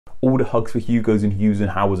All the hugs for Hugos and Hughes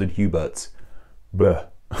and Howards and Huberts. Bleh.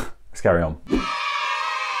 Let's carry on.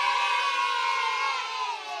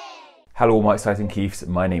 Hello all my exciting Keiths,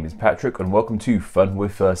 my name is Patrick and welcome to Fun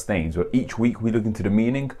with First Names, where each week we look into the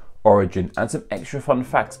meaning, origin and some extra fun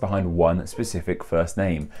facts behind one specific first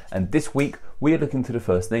name. And this week we are looking to the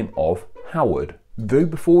first name of Howard. Though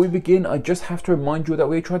before we begin, I just have to remind you that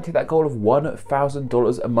we're trying to hit that goal of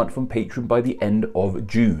 $1,000 a month from Patreon by the end of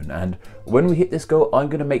June. And when we hit this goal, I'm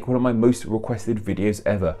going to make one of my most requested videos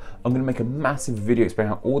ever. I'm going to make a massive video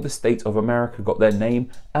explaining how all the states of America got their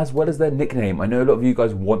name as well as their nickname. I know a lot of you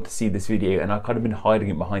guys want to see this video and I've kind of been hiding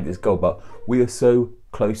it behind this goal, but we are so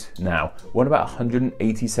close now. We're on about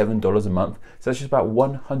 $187 a month, so that's just about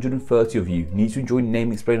 130 of you need to enjoy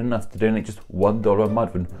Name Explain enough to donate just $1 a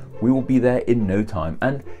month, and we will be there in no time.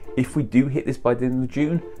 And if we do hit this by the end of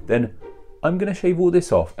June, then I'm gonna shave all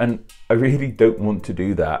this off, and I really don't want to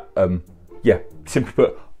do that. Yeah, simply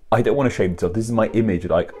put, I don't want to shave this off. This is my image.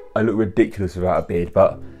 Like, I look ridiculous without a beard,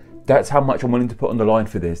 but that's how much I'm willing to put on the line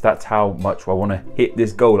for this. That's how much I want to hit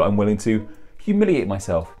this goal. I'm willing to humiliate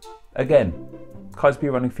myself. Again, kind of be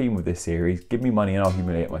a running theme with this series. Give me money and I'll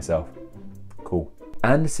humiliate myself. Cool.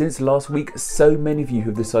 And since last week, so many of you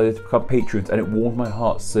have decided to become patrons and it warmed my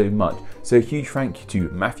heart so much. So a huge thank you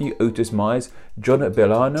to Matthew Otis Myers, John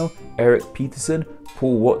Belano, Eric Peterson,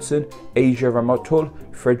 Paul Watson, Asia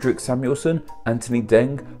Ramatol, Frederick Samuelson, Anthony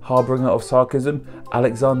Deng, Harbinger of Sarcasm,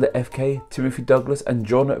 Alexander FK, Timothy Douglas and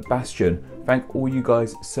John Bastian. Thank all you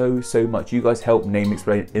guys so much. You guys help Name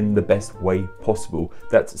Explain in the best way possible.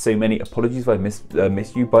 That's so many. Apologies if I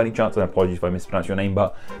miss you by any chance, and apologies if I mispronounce your name,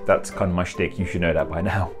 but that's kind of my shtick. You should know that by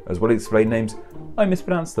now. As well as explain names, I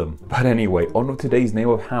mispronounce them. But anyway, on with today's name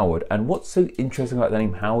of Howard. And what's so interesting about the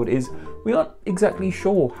name Howard is we aren't exactly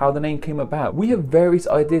sure how the name came about. We have various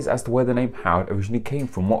ideas as to where the name Howard originally came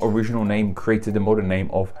from, what original name created the modern name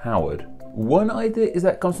of Howard. One idea is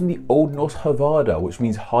that it comes from the Old Norse Havarda, which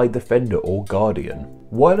means high defender or guardian.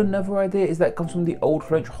 While another idea is that it comes from the Old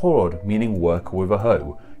French horod, meaning worker with a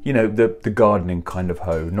hoe. You know, the gardening kind of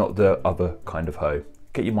hoe, not the other kind of hoe.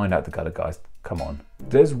 Get your mind out the gutter, guys. Come on.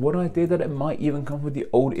 There's one idea that it might even come from the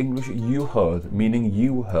Old English ewe herd, meaning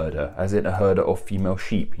ewe herder, as in a herder of female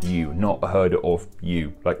sheep, ewe, not a herder of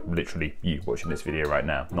you, like literally you watching this video right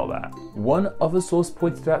now, not that. One other source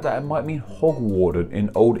pointed out that it might mean hog warden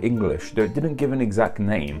in Old English, though it didn't give an exact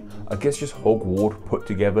name. I guess just hog ward put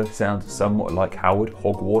together sounds somewhat like Howard,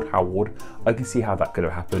 hogward, Howard. I can see how that could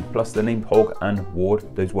have happened. Plus the name hog and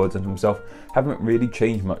ward, those words unto themselves, haven't really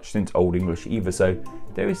changed much since Old English either, so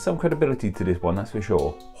there is some credibility to this one, that's for sure.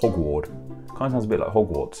 Hogward. Kind of sounds a bit like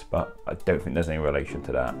Hogwarts, but I don't think there's any relation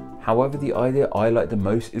to that. However, the idea I like the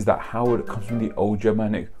most is that Howard comes from the Old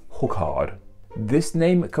Germanic hugard. This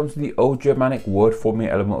name comes from the Old Germanic word forming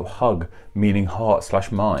element of hug, meaning heart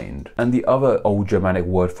 / mind, and the other Old Germanic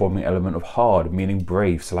word forming element of hard, meaning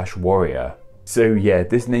brave / warrior. So yeah,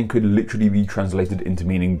 this name could literally be translated into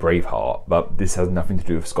meaning Braveheart, but this has nothing to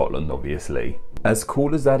do with Scotland, obviously. As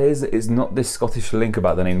cool as that is, it's not this Scottish link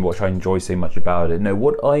about the name which I enjoy so much about it. No,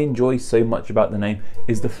 what I enjoy so much about the name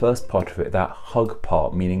is the first part of it, that hug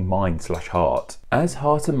part, meaning mind / heart. As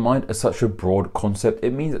heart and mind are such a broad concept,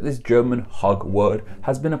 it means that this German hug word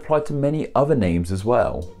has been applied to many other names as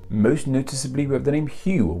well. Most noticeably, we have the name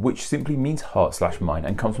Hugh, which simply means heart / mind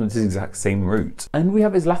and comes from this exact same root. And we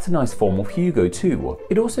have his Latinized form of Hugo too.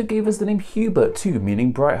 It also gave us the name Hubert too,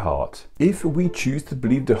 meaning bright heart. If we choose to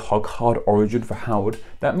believe the hug-hard origin for Howard,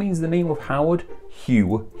 that means the name of Howard,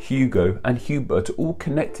 Hugh, Hugo and Hubert are all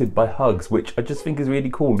connected by hugs, which I just think is really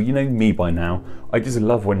cool. You know me by now, I just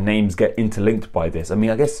love when names get interlinked by this. I mean,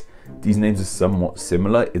 I guess these names are somewhat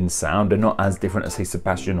similar in sound. They're not as different as say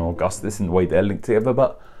Sebastian or Augustus in the way they're linked together,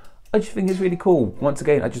 but I just think it's really cool. Once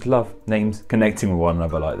again, I just love names connecting with one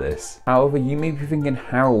another like this. However, you may be thinking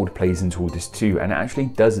Harold plays into all this too, and it actually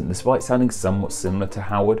doesn't. Despite sounding somewhat similar to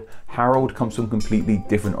Howard, Harold comes from completely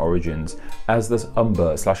different origins, as does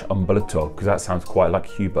Umber / Umberto, because that sounds quite like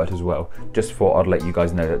Hubert as well. Just thought I'd let you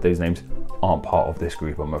guys know that those names aren't part of this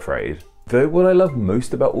group, I'm afraid. Though what I love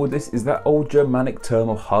most about all this is that old Germanic term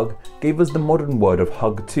of hug gave us the modern word of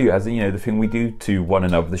hug too, as in, you know, the thing we do to one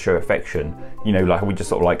another to show affection. You know, like we just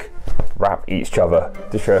sort of like wrap each other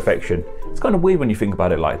to show affection. It's kind of weird when you think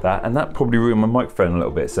about it like that, and that probably ruined my microphone a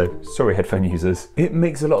little bit, so sorry headphone users. It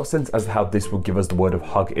makes a lot of sense as to how this will give us the word of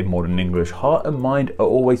hug in modern English. Heart and mind are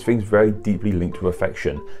always things very deeply linked to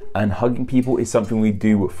affection, and hugging people is something we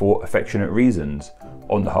do for affectionate reasons.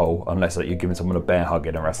 On the whole, unless like you're giving someone a bear hug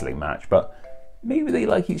in a wrestling match, but maybe they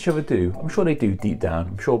like each other too. I'm sure they do deep down.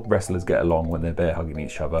 I'm sure wrestlers get along when they're bear hugging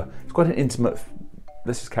each other. It's quite an intimate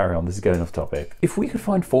let's just carry on. This is going off topic. If we could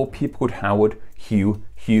find 4 people called Howard, Hugh,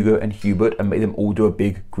 Hugo, and Hubert and make them all do a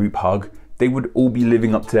big group hug, they would all be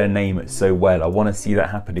living up to their name so well. I want to see that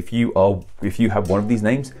happen. If you have one of these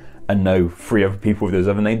names and know 3 other people with those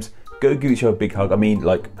other names, go give each other a big hug. I mean,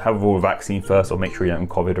 like, have a vaccine first, or make sure you don't have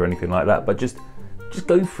COVID or anything like that. But just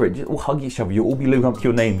go for it. Just all hug each other. You'll all be living up to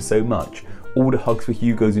your names so much. All the hugs for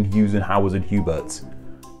Hugos and Hughes and Howards and Huberts.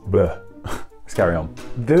 Blah. Let's carry on.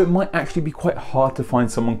 Though it might actually be quite hard to find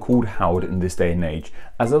someone called Howard in this day and age.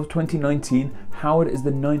 As of 2019, Howard is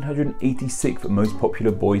the 986th most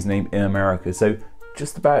popular boy's name in America. So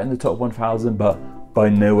just about in the top 1,000, but by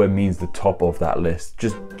nowhere means the top of that list.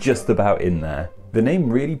 Just about in there. The name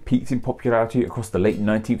really peaked in popularity across the late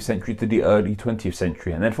 19th century to the early 20th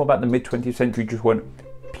century, and then from about the mid 20th century just went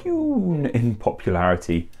pew in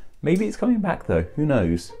popularity. Maybe it's coming back though, who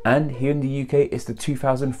knows? And here in the UK, it's the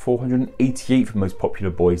 2,488th most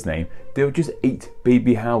popular boy's name. There were just 8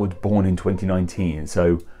 baby Howards born in 2019,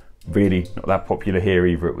 so really not that popular here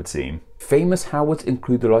either, it would seem. Famous Howards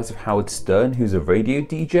include the likes of Howard Stern, who's a radio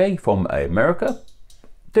DJ from America.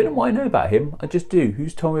 Don't know why I know about him, I just do.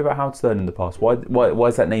 Who's told me about Howard Stern in the past? Why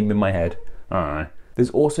is that name in my head? I don't know. There's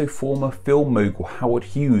also former film mogul Howard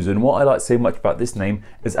Hughes, and what I like so much about this name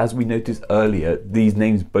is, as we noticed earlier, these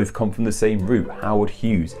names both come from the same root, Howard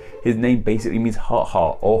Hughes. His name basically means heart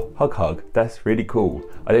heart or hug hug. That's really cool.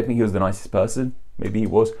 I don't think he was the nicest person. Maybe he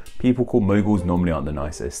was. People called moguls normally aren't the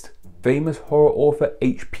nicest. Famous horror author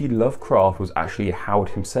H.P. Lovecraft was actually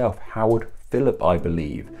Howard himself, Howard Philip, I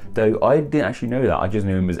believe. Though I didn't actually know that, I just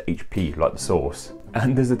knew him as HP, like the source.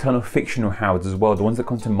 And there's a ton of fictional Howards as well. The ones that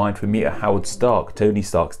come to mind for me are Howard Stark, Tony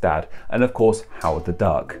Stark's dad, and of course Howard the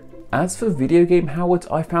Duck. As for video game Howards,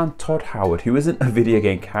 I found Todd Howard, who isn't a video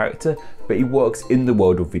game character, but he works in the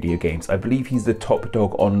world of video games. I believe he's the top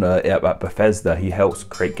dog on at Bethesda. He helps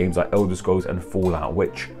create games like Elder Scrolls and Fallout,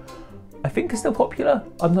 which I think is still popular.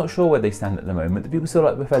 I'm not sure where they stand at the moment. Do people still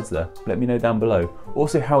like Bethesda? Let me know down below.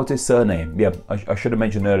 Also, Howard's his surname. Yeah, I should have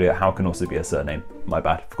mentioned earlier how can also be a surname. My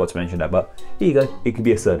bad, forgot to mention that, but here you go, it can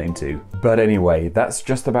be a surname too. But anyway, that's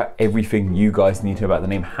just about everything you guys need to know about the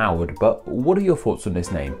name Howard. But what are your thoughts on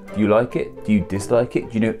this name? Do you like it? Do you dislike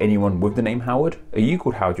it? Do you know anyone with the name Howard? Are you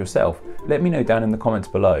called Howard yourself? Let me know down in the comments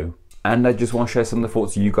below. And I just want to share some of the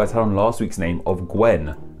thoughts you guys had on last week's name of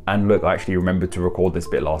Gwen. And look, I actually remembered to record this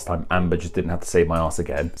bit last time. Amber just didn't have to save my ass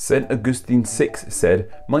again. St. Augustine 6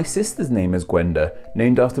 said, my sister's name is Gwenda,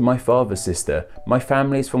 named after my father's sister. My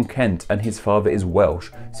family is from Kent and his father is Welsh,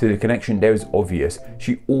 so the connection there is obvious.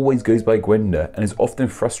 She always goes by Gwenda and is often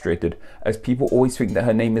frustrated, as people always think that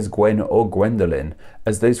her name is Gwen or Gwendolyn,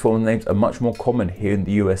 as those foreign names are much more common here in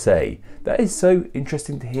the USA. That is so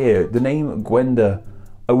interesting to hear. The name Gwenda,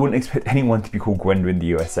 I wouldn't expect anyone to be called Gwenda in the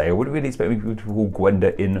USA. I wouldn't really expect people to be called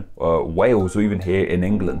Gwenda in Wales or even here in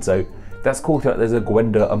England. So that's cool that there's a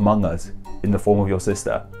Gwenda among us in the form of your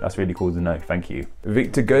sister. That's really cool to know, thank you.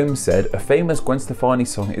 Victor Gomes said, a famous Gwen Stefani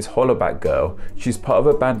song is Hollaback Girl. She's part of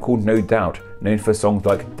a band called No Doubt, known for songs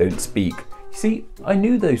like Don't Speak. You see, I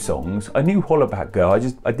knew those songs. I knew Hollaback Girl, I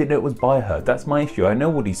didn't know it was by her. That's my issue. I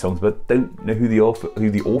know all these songs, but don't know who the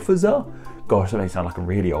authors are. Gosh, that makes me sound like a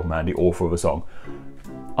really old man, the author of a song.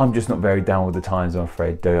 I'm just not very down with the times, I'm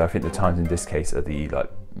afraid, though. I think the times in this case are the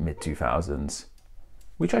mid-2000s,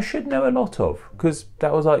 which I should know a lot of, because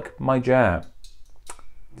that was like my jam.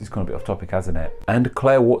 This has gone a bit off topic, hasn't it? And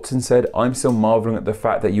Claire Watson said, I'm still marvelling at the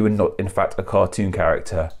fact that you are not in fact a cartoon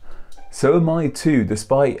character. So am I too,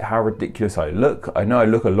 despite how ridiculous I look. I know I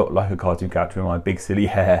look a lot like a cartoon character with my big silly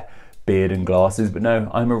hair, beard and glasses, but no,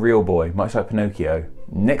 I'm a real boy, much like Pinocchio.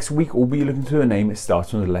 Next week we'll be looking to a name that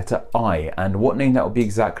starts with the letter I, and what name that will be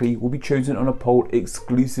exactly will be chosen on a poll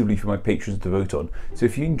exclusively for my patrons to vote on. So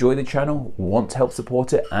if you enjoy the channel, want to help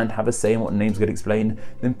support it and have a say in what names get explained,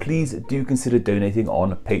 then please do consider donating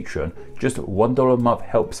on Patreon. Just $1 a month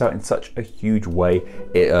helps out in such a huge way.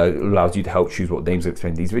 It allows you to help choose what names get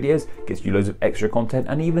explained in these videos, gets you loads of extra content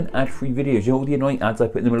and even ad-free videos. You know all the annoying ads I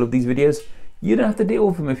put in the middle of these videos? You don't have to deal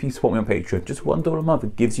with them if you support me on Patreon. Just $1 a month,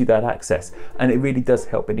 it gives you that access. And it really does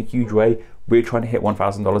help in a huge way. We're trying to hit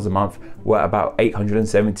 $1,000 a month. We're at about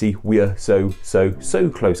 870. We are so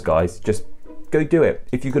close, guys. Just go do it.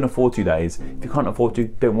 If you can afford to, that is. If you can't afford to,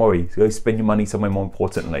 don't worry. Go spend your money somewhere more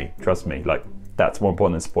importantly. Trust me, that's more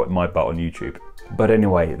important than supporting my butt on YouTube. But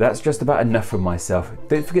anyway, that's just about enough from myself.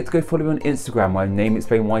 Don't forget to go follow me on Instagram, where I'm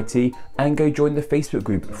NameExplainYT, and go join the Facebook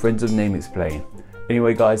group, Friends of Name Explain.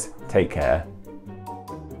 Anyway guys, take care.